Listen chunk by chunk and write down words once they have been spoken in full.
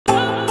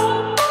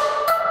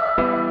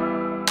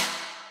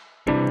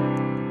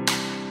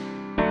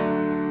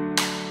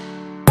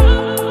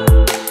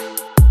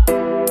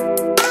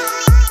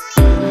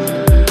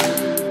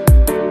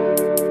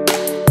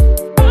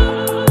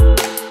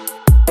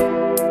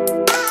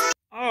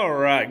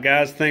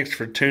right, guys, thanks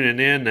for tuning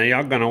in. Now,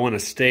 y'all going to want to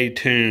stay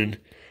tuned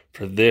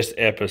for this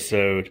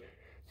episode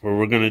where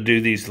we're going to do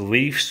these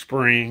leaf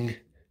spring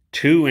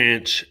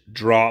 2-inch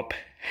drop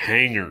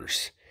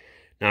hangers.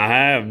 Now, I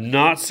have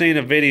not seen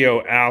a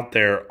video out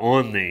there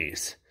on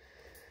these.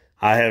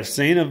 I have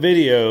seen a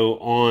video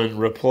on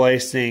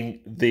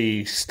replacing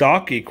the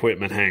stock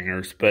equipment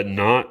hangers, but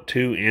not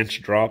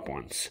 2-inch drop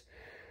ones.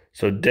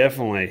 So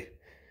definitely,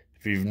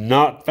 if you've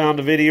not found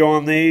a video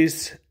on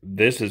these,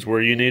 this is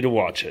where you need to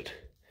watch it.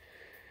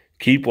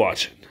 Keep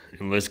watching,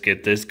 and let's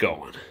get this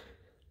going.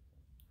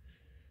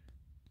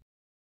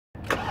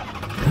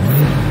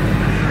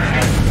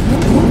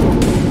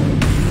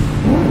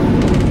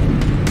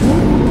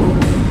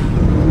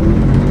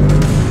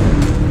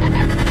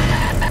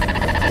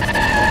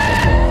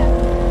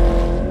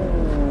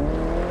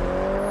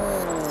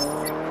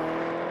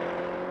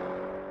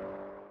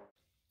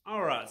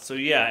 So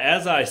yeah,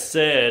 as I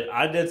said,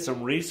 I did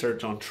some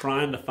research on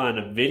trying to find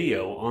a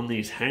video on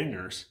these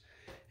hangers,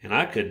 and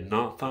I could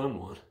not find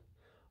one.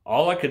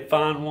 All I could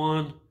find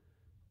one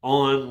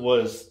on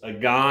was a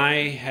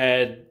guy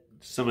had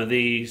some of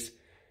these,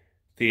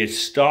 the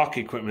stock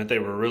equipment, they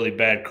were really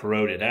bad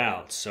corroded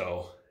out,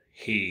 so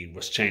he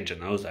was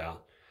changing those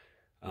out.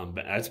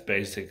 But that's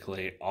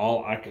basically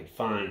all I could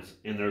find,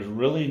 and there's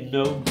really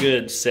no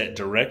good set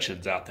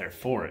directions out there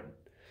for it.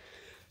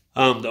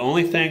 The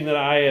only thing that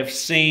I have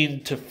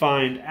seen to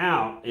find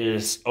out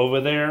is over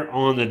there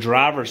on the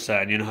driver's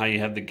side, you know how you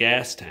have the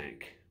gas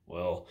tank?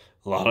 Well,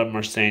 a lot of them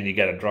are saying you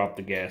got to drop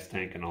the gas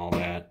tank and all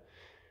that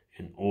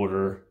in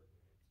order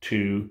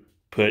to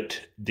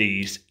put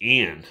these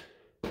in.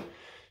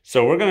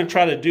 So we're going to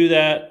try to do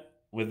that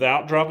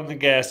without dropping the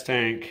gas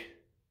tank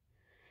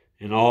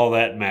and all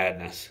that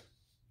madness.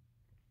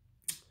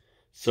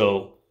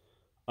 So,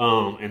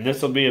 and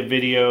this will be a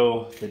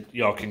video that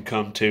y'all can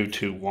come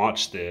to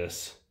watch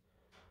this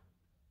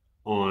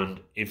on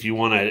if you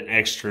want an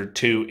extra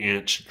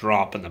 2-inch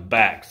drop in the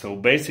back. So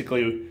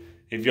basically,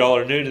 if y'all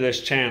are new to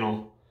this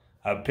channel,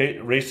 I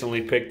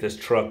recently picked this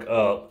truck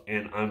up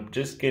and I'm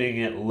just getting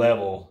it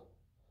level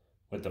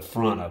with the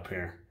front up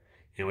here.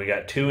 And we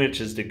got 2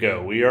 inches to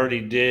go. We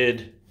already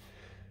did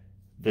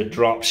the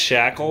drop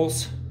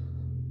shackles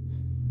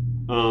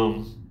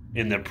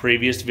in the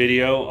previous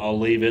video. I'll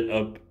leave it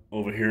up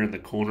over here in the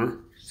corner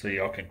so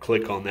y'all can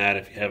click on that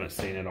if you haven't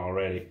seen it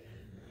already.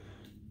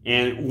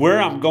 And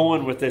where I'm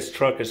going with this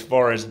truck as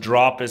far as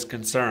drop is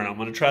concerned, I'm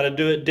going to try to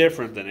do it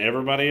different than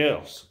everybody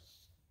else.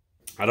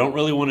 I don't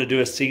really want to do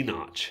a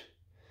C-notch.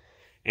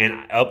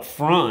 And up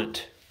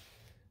front,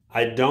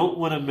 I don't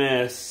want to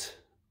mess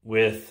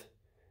with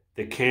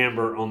the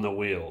camber on the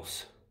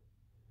wheels.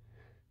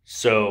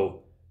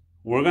 So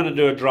we're going to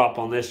do a drop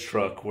on this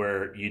truck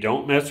where you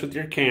don't mess with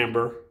your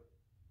camber.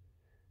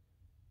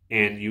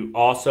 And you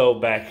also,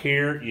 back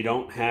here, you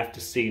don't have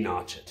to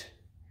C-notch it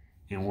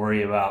and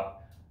worry about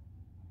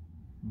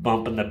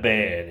bumping the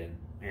bed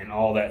and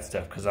all that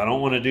stuff, because I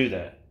don't want to do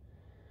that.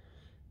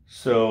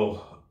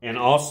 So, and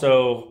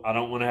also I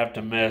don't want to have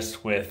to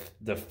mess with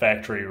the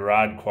factory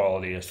ride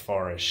quality as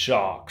far as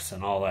shocks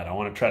and all that. I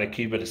want to try to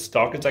keep it as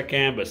stock as I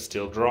can, but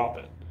still drop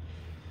it.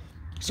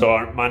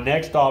 So my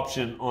next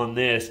option on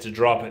this to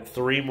drop it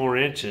 3 more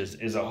inches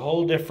is a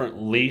whole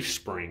different leaf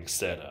spring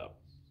setup.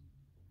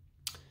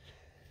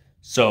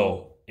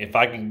 So if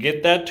I can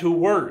get that to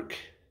work,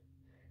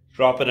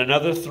 drop it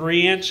another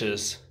 3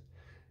 inches,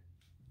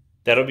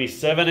 that'll be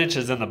 7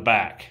 inches in the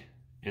back.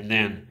 And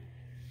then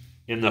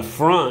in the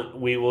front,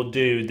 we will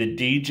do the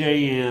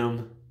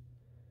DJM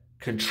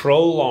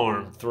control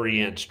arm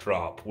 3-inch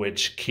drop,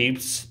 which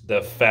keeps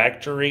the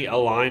factory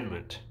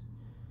alignment.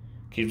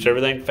 Keeps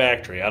everything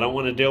factory. I don't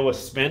want to deal with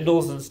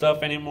spindles and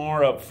stuff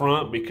anymore up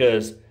front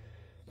because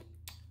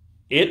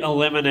it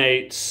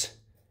eliminates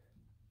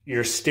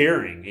your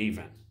steering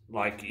even.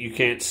 Like you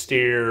can't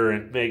steer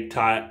and make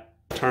tight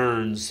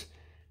turns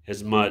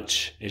as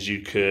much as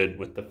you could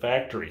with the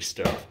factory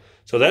stuff.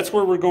 So that's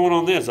where we're going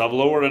on this. I've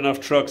lowered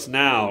enough trucks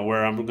now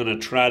where I'm going to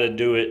try to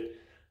do it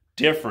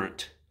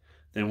different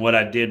than what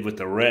I did with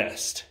the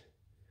rest.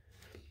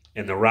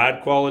 And the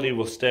ride quality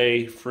will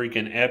stay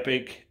freaking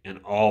epic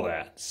and all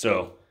that.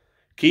 So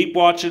keep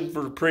watching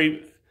for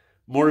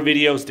more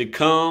videos to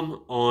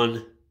come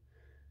on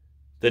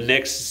the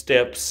next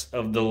steps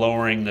of the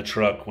lowering the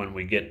truck when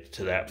we get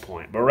to that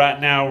point. But right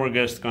now we're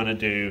just going to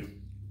do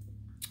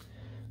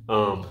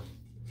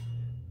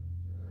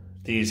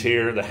these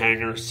here, the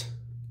hangers,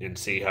 and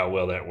see how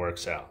well that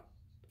works out.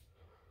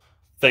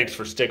 Thanks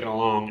for sticking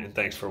along and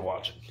thanks for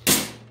watching.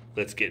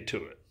 Let's get to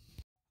it.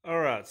 All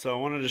right, so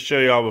I wanted to show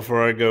y'all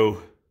before I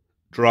go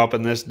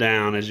dropping this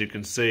down. As you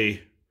can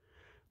see,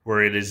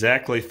 we're at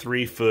exactly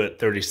 3 foot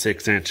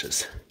 36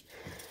 inches.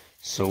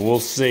 So we'll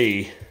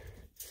see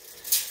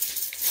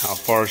how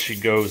far she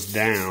goes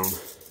down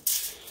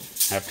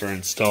after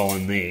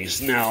installing these.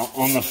 Now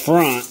on the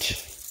front,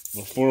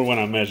 before when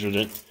I measured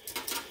it,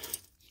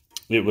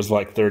 it was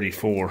like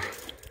 34.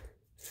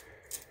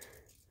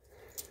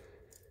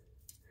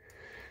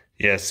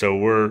 Yeah, so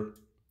we're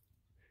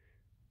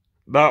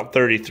about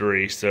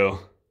 33, so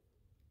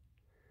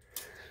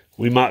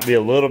We might be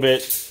a little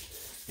bit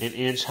an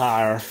inch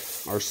higher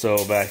or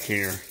so back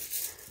here,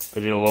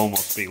 but it'll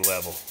almost be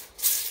level.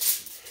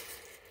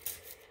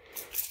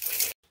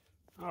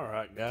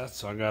 Alright guys,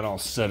 so I got all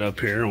set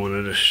up here. I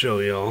wanted to show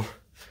y'all.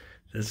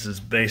 This is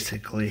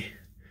basically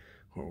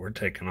what we're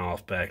taking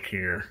off back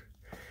here.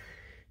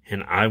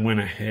 And I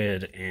went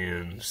ahead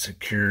and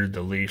secured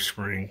the leaf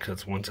spring,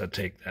 because once I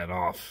take that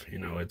off, you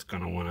know, it's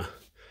going to want to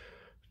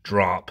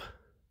drop.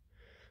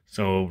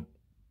 So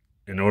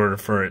in order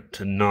for it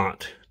to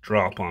not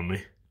drop on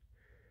me,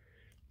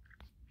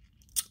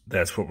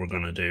 that's what we're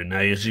going to do. Now,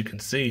 as you can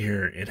see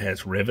here, it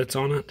has rivets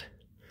on it.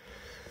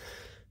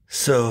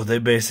 So they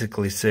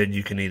basically said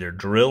you can either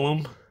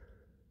drill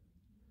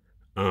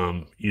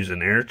them, use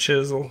an air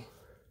chisel,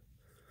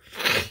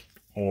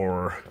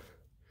 or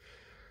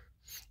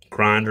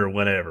grinder,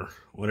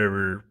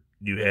 whatever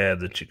you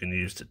have that you can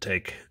use to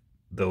take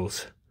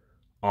those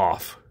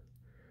off,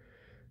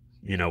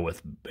 you know,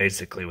 with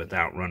basically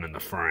without running the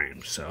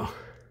frame. So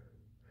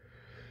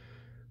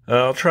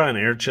I'll try an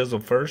air chisel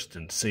first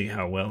and see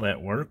how well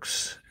that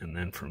works, and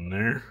then from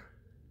there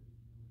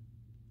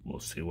we'll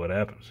see what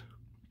happens.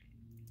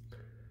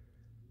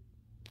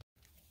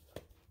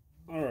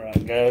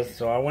 Alright guys,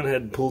 so I went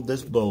ahead and pulled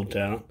this bolt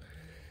out,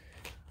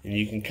 and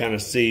you can kind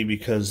of see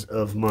because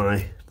of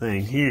my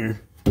thing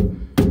here.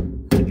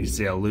 You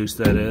see how loose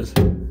that is?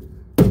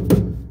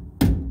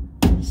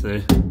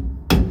 See?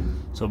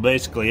 So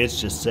basically it's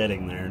just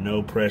sitting there,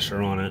 no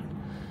pressure on it,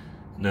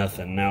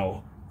 nothing.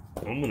 Now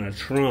I'm going to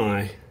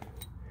try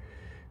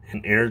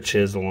an air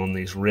chisel on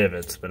these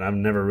rivets, but I've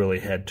never really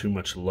had too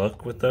much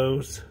luck with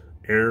those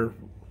air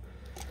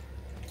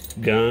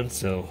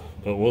guns,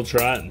 but we'll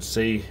try it and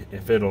see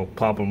if it'll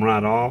pop them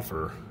right off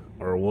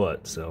or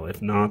what. So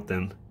if not,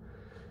 then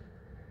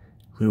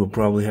we will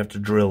probably have to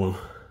drill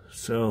them.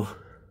 So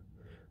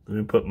let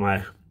me put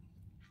my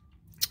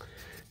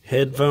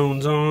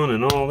headphones on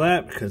and all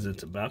that, because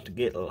it's about to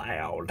get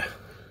loud.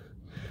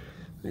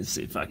 Let's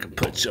see if I can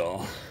put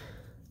y'all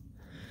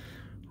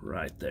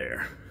right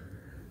there.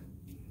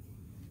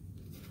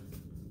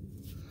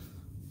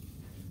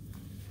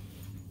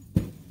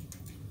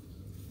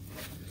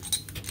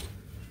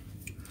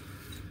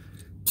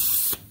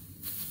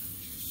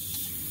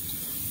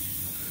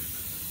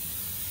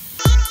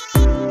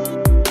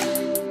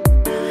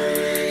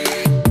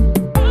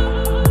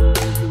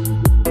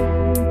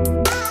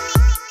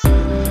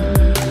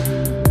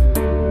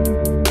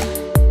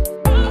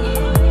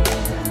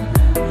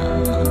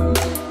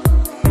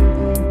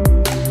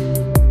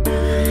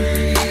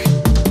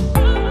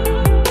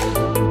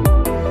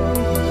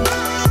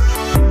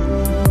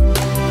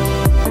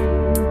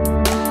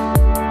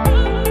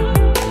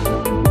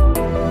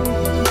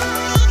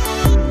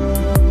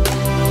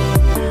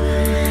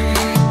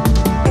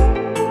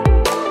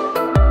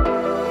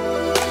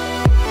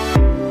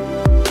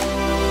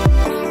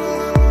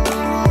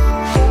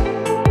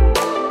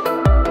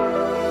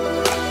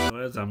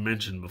 As I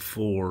mentioned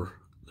before,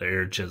 the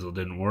air chisel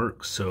didn't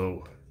work,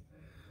 so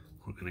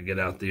we're going to get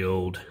out the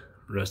old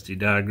rusty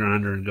die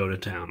grinder and go to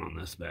town on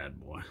this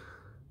bad boy.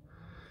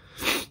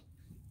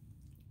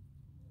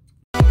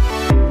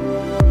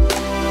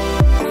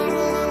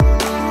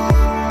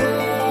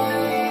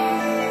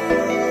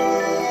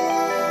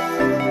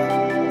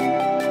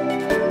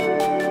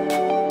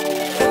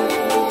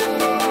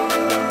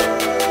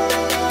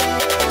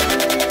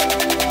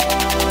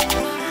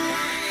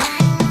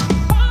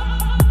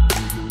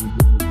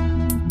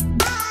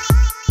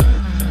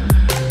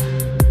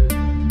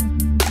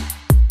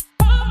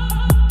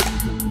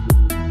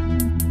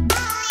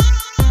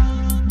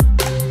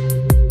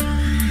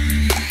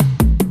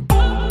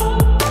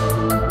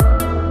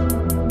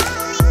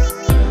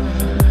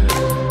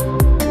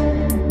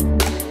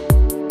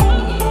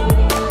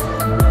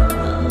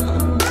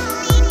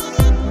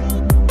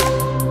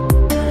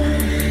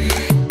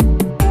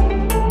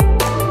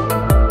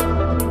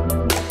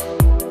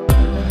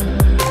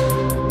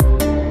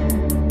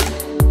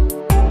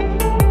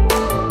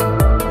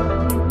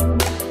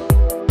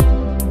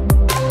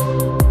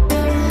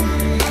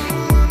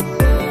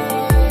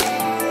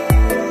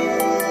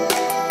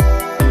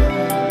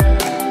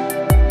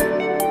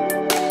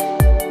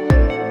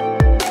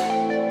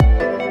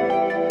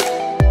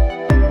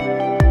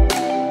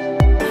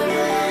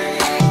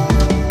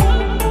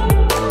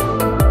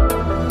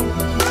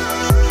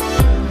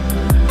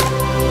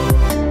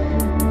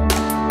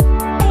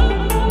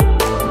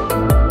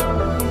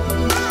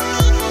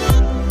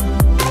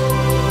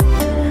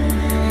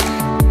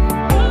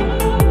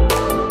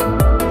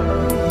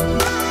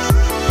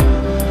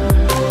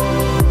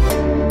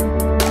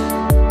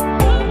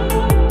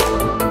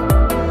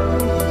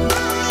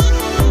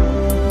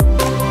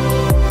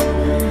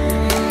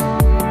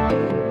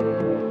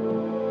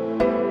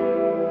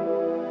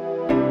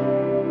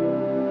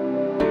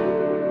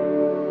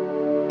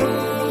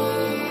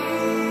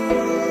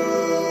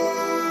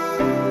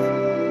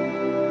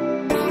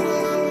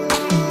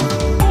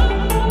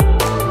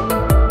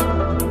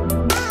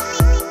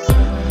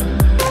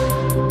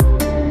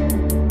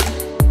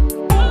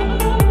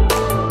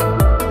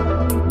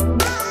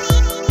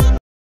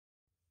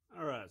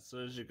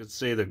 as you can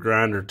see, the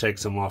grinder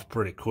takes them off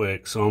pretty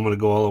quick, so I'm going to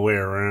go all the way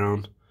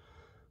around.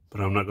 But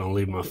I'm not going to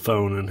leave my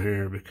phone in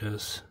here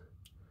because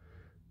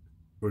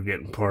we're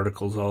getting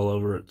particles all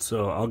over it.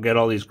 So I'll get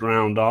all these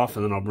ground off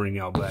and then I'll bring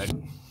y'all back.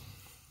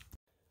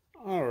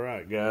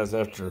 Alright guys,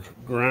 after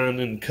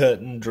grinding,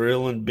 cutting,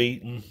 drilling,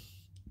 beating,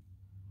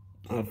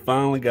 I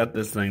finally got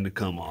this thing to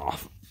come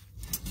off.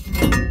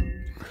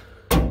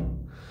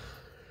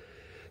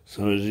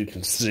 So as you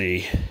can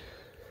see,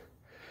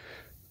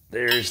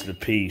 there's the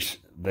piece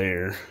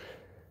there.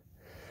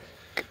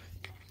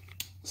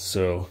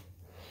 So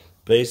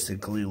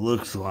basically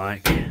looks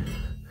like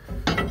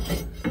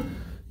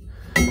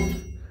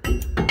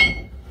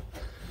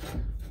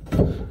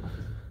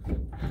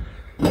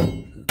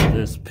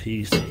this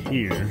piece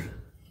here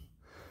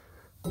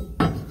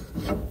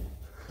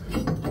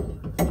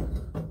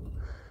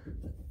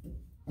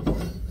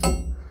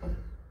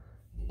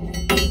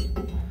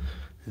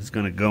is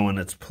going to go in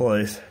its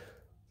place.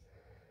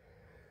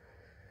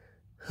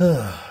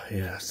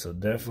 Yeah, so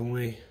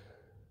definitely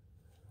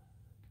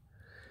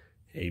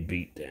a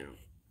beat down.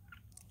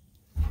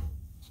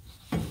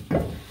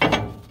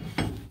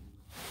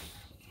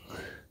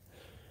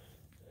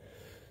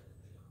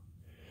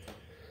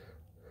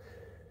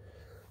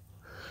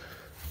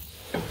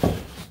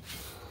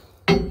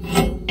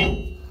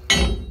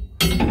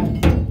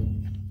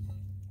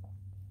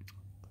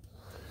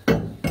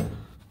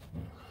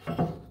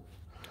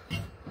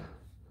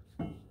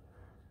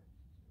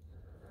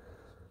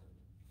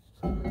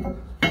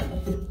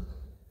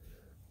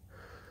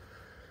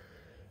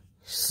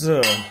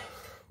 So,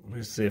 let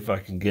me see if I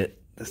can get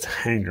this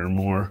hanger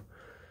more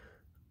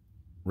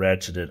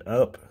ratcheted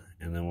up,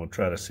 and then we'll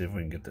try to see if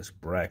we can get this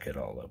bracket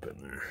all up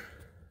in there.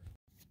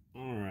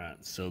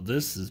 Alright, so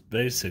this is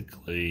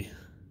basically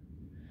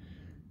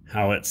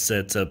how it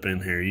sets up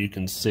in here. You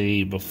can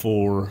see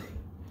before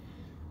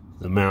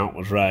the mount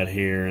was right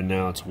here, and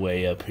now it's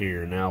way up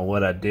here. Now,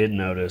 what I did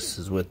notice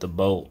is with the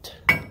bolt,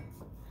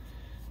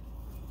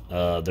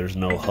 there's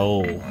no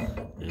hole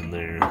in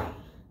there.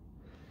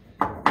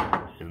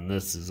 And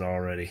this is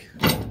already,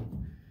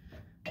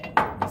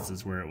 this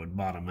is where it would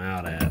bottom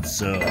out at.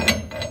 So,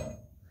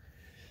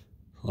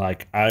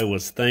 like I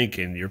was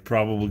thinking, you're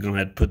probably going to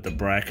have to put the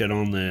bracket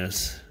on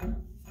this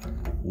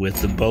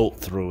with the bolt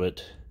through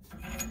it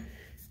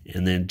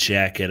and then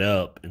jack it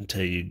up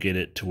until you get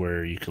it to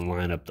where you can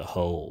line up the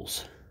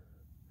holes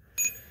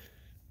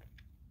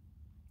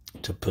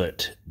to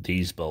put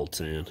these bolts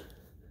in.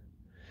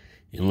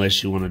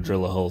 Unless you want to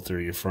drill a hole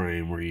through your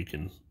frame where you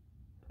can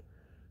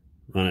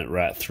run it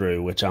right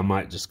through, which I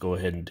might just go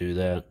ahead and do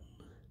that.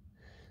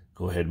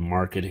 Go ahead and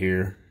mark it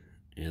here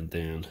and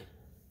then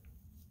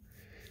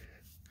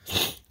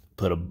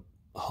put a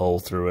hole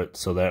through it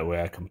so that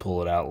way I can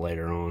pull it out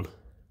later on.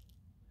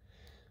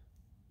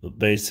 But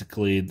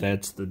basically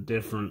that's the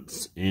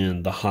difference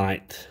in the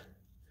height,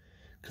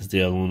 because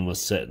the other one was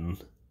sitting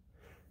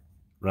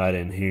right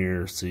in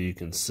here, so you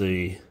can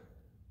see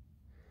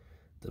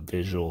the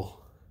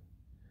visual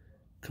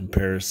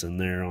comparison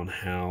there on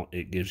how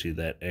it gives you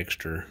that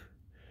extra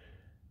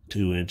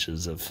 2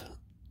 inches of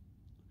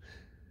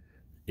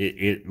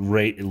it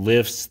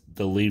lifts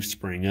the leaf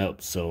spring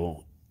up,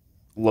 so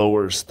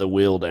lowers the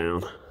wheel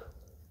down.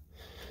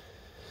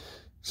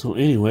 So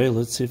anyway,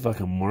 let's see if I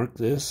can mark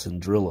this and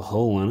drill a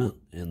hole in it,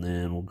 and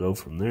then we'll go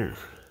from there.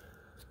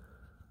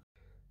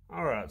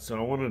 Alright, so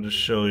I wanted to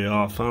show you,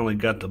 I finally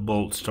got the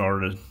bolt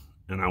started,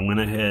 and I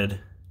went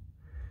ahead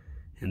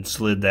and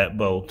slid that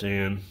bolt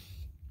in.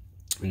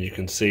 And you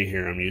can see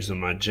here I'm using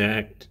my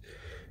jack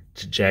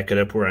to jack it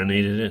up where I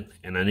needed it,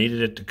 and I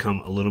needed it to come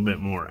a little bit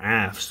more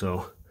aft,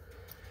 so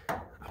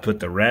I put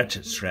the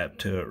ratchet strap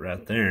to it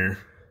right there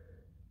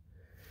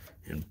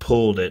and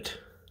pulled it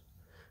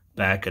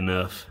back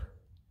enough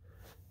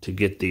to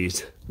get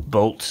these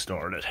bolts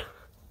started.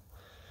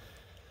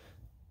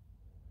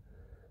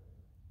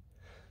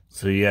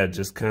 So yeah,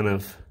 just kind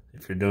of,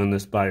 if you're doing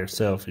this by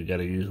yourself, you got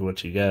to use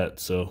what you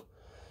got. So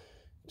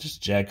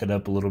just jack it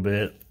up a little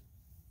bit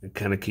and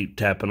kind of keep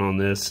tapping on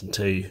this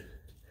until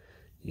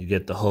you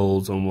get the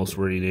holes almost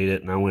where you need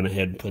it. And I went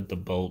ahead and put the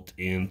bolt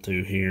in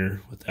through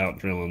here without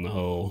drilling the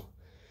hole.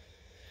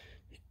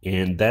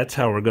 And that's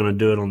how we're going to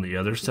do it on the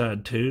other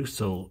side too.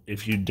 So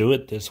if you do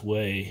it this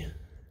way,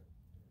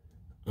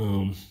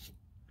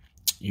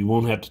 you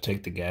won't have to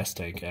take the gas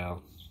tank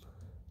out,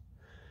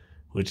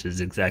 which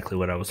is exactly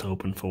what I was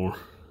hoping for.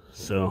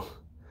 So,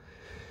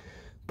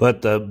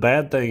 but the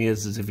bad thing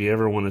is if you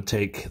ever want to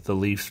take the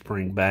leaf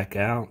spring back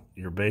out,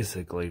 you're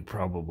basically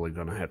probably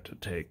going to have to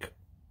take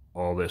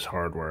all this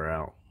hardware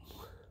out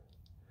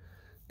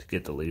to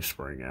get the leaf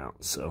spring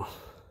out. So,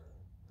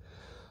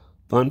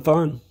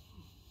 fun.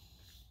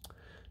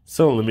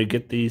 So let me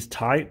get these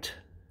tight,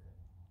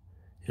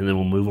 and then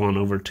we'll move on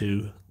over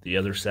to the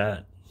other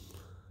side.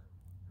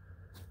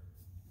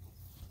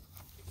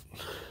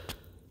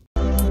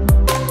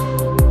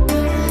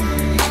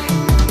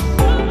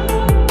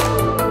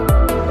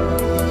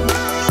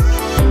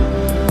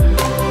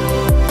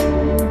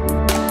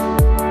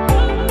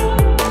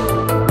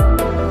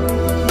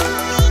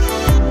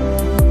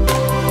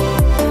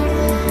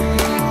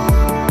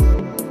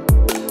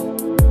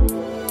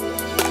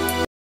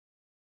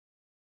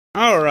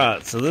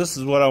 so this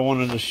is what I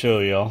wanted to show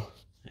y'all.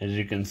 As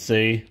you can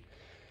see,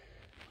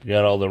 we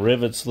got all the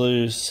rivets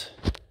loose.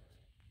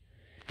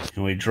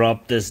 And we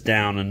dropped this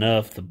down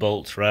enough, the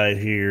bolts right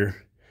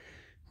here,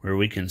 where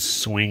we can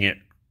swing it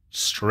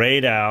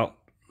straight out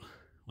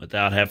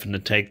without having to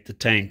take the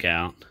tank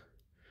out.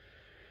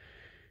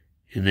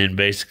 And then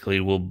basically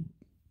we'll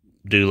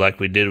do like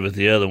we did with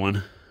the other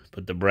one,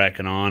 put the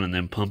bracket on and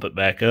then pump it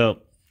back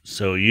up.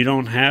 So you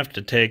don't have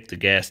to take the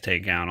gas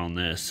tank out on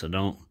this, so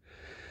don't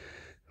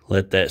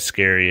let that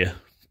scare you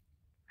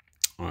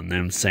on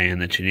them saying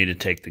that you need to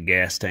take the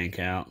gas tank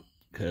out,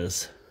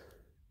 because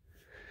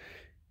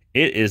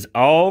it is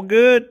all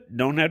good.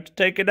 Don't have to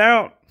take it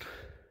out.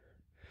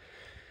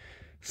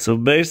 So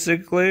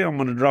basically, I'm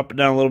going to drop it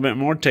down a little bit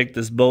more, take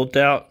this bolt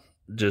out,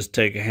 just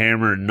take a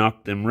hammer and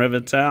knock them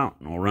rivets out,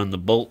 and we'll run the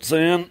bolts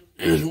in,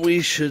 and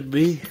we should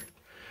be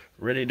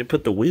ready to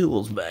put the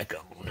wheels back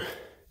on.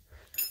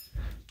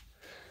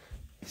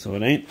 So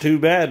it ain't too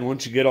bad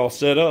once you get all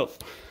set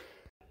up.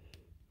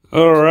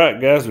 Alright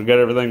guys, we got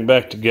everything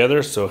back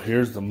together, so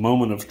here's the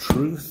moment of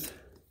truth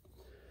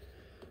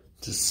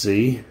to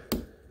see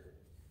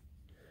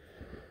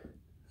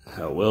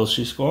how well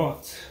she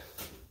squats.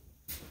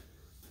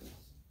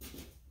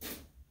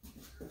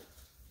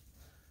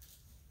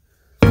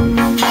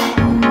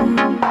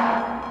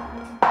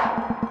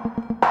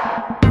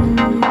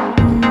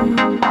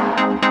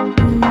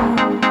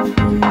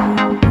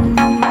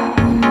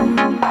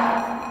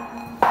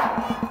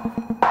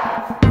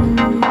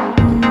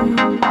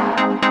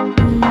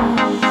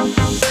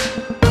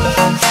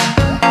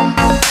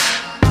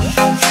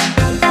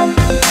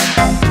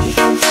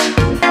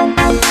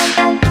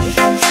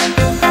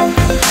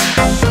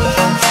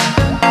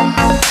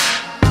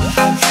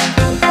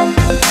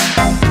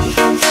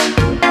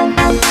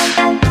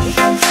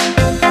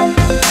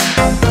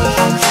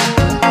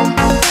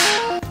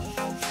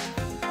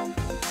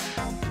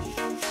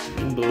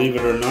 Believe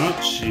it or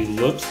not, she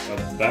looks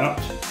about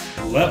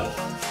level.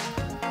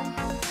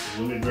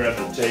 Let me grab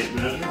the tape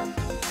measure.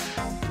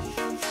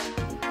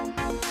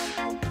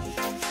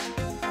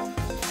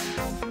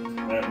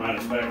 As a matter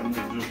of fact, let me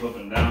jump up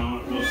and down on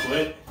it real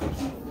quick.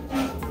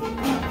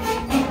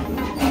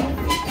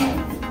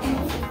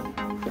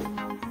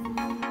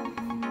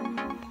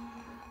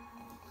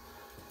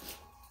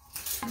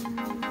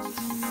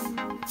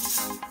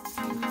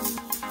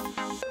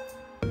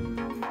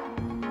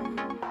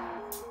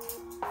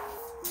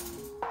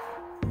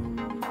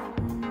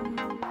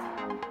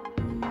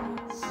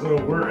 So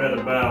we're at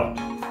about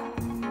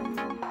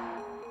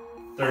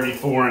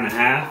 34 and a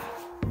half,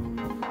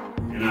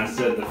 and I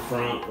said the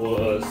front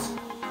was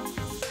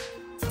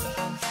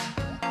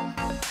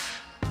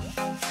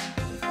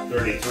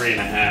 33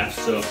 and a half,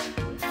 so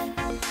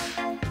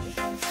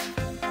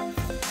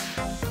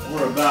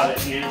we're about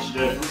an inch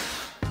difference.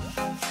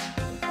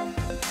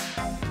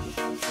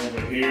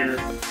 Over here,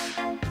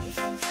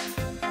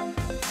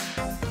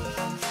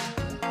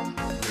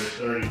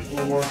 we're at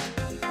 34.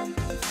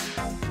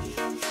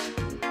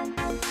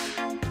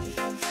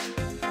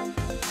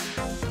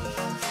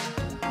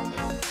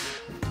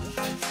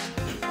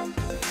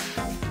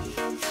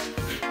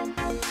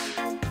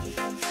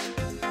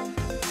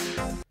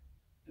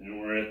 And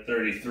we're at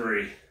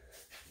 33.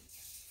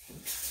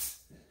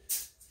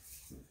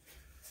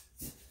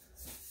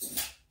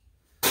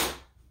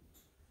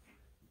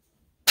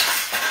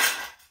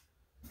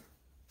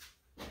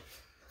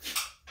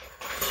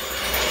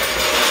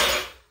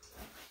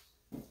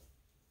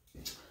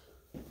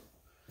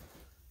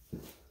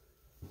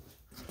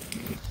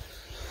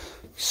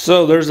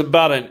 So there's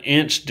about an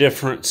inch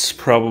difference,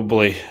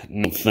 probably, I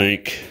don't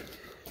think.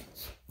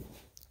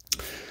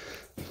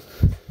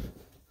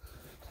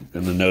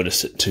 I'm gonna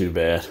notice it too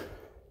bad.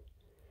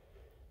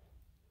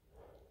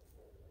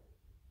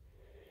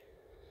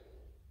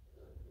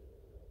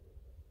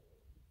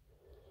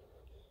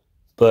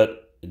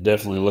 But it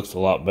definitely looks a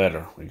lot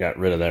better. We got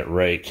rid of that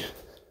rake.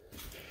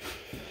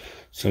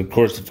 So of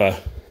course, if I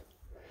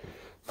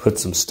put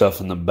some stuff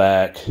in the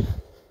back,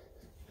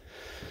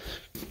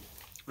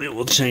 it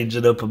will change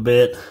it up a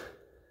bit.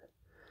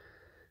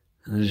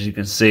 And as you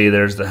can see,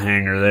 there's the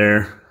hanger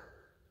there.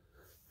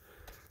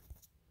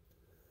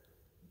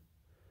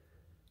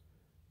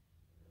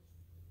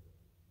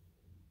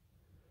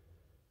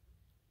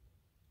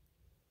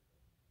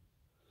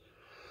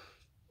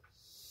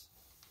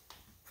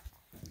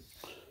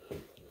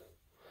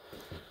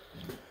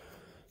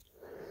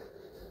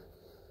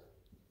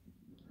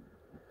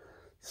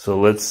 So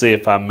let's see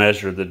if I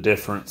measure the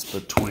difference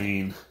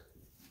between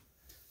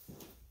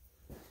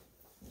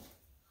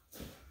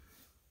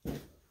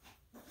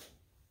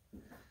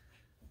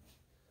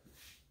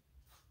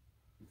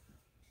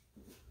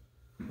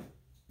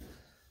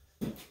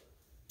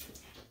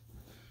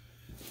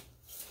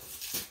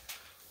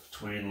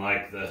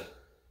like the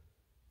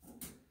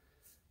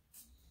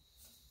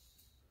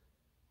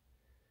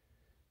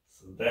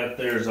so that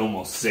there's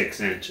almost 6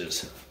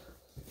 inches.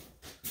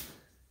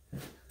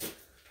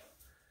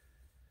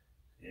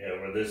 Yeah,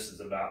 where this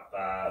is about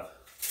 5.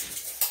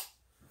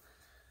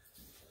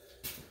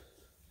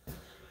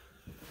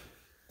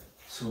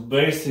 So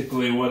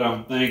basically what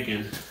I'm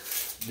thinking,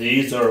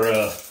 these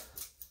are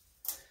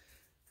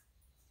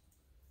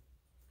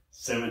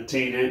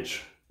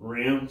 17-inch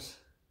rims.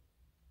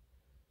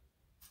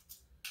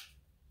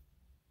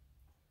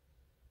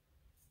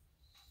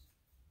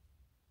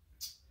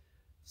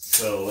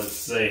 So let's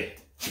say,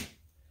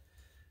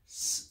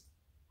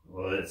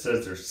 well, it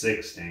says they're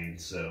 16,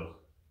 so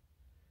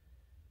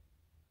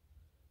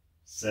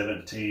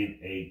 17,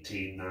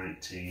 18,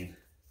 19.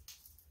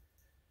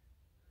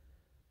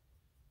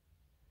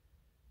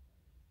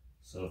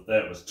 So if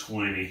that was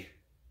 20,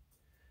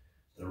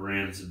 the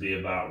rims would be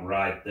about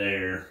right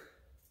there.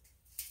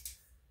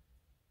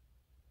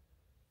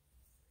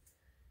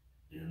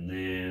 And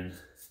then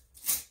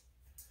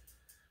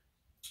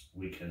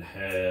we can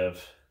have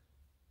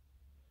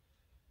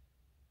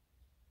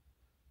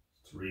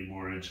 3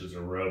 more inches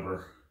of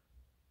rubber.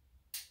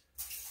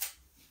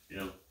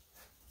 Yep.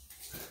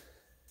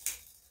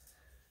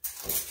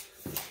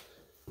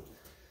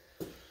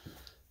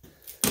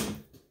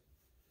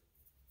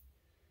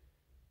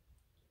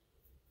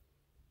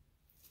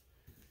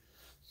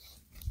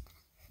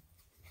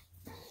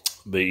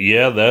 But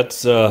yeah,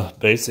 that's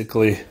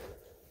basically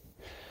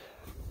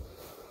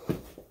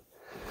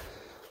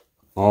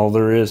all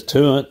there is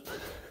to it.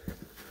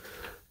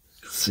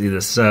 See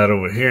this side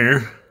over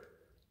here.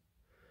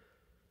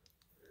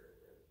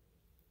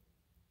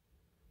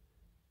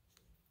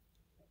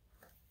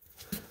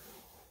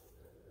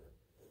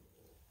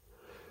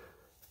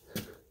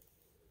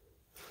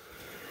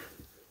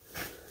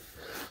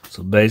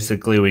 So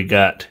basically we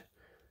got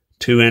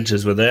 2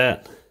 inches with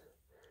that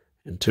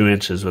and 2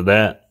 inches with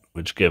that,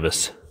 which give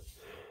us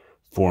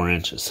 4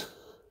 inches.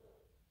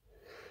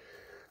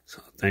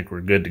 So I think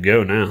we're good to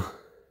go now.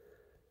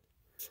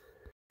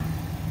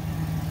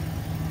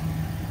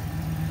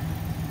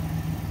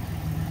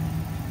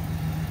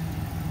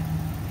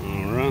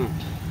 All right,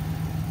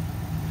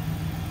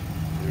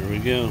 here we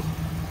go.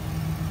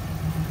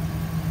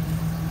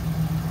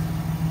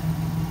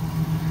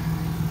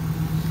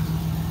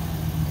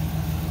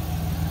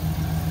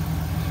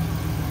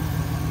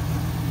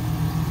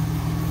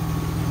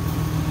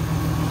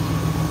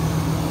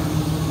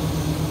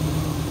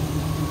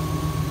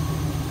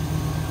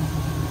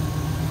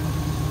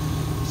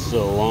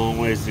 Still a long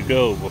ways to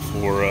go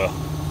before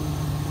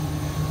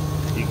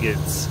he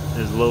gets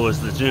as low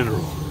as the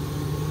General.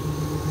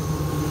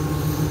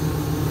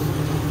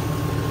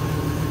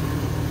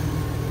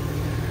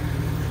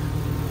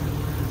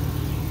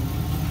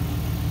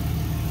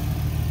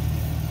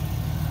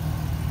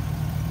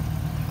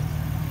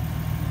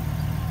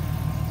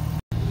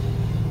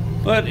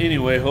 But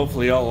anyway,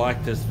 hopefully y'all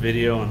liked this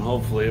video, and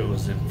hopefully it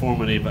was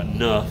informative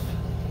enough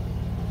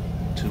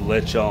to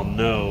let y'all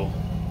know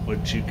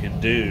what you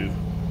can do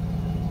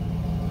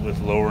with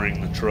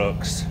lowering the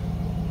trucks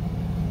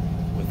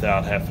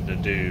without having to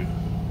do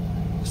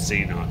the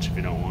C-notch if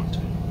you don't want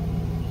to.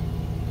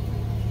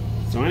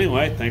 So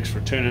anyway, thanks for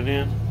tuning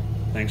in.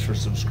 Thanks for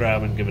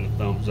subscribing. Give it a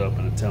thumbs up.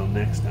 And until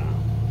next time,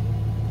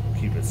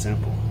 keep it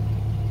simple.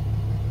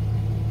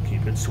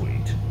 Keep it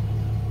sweet.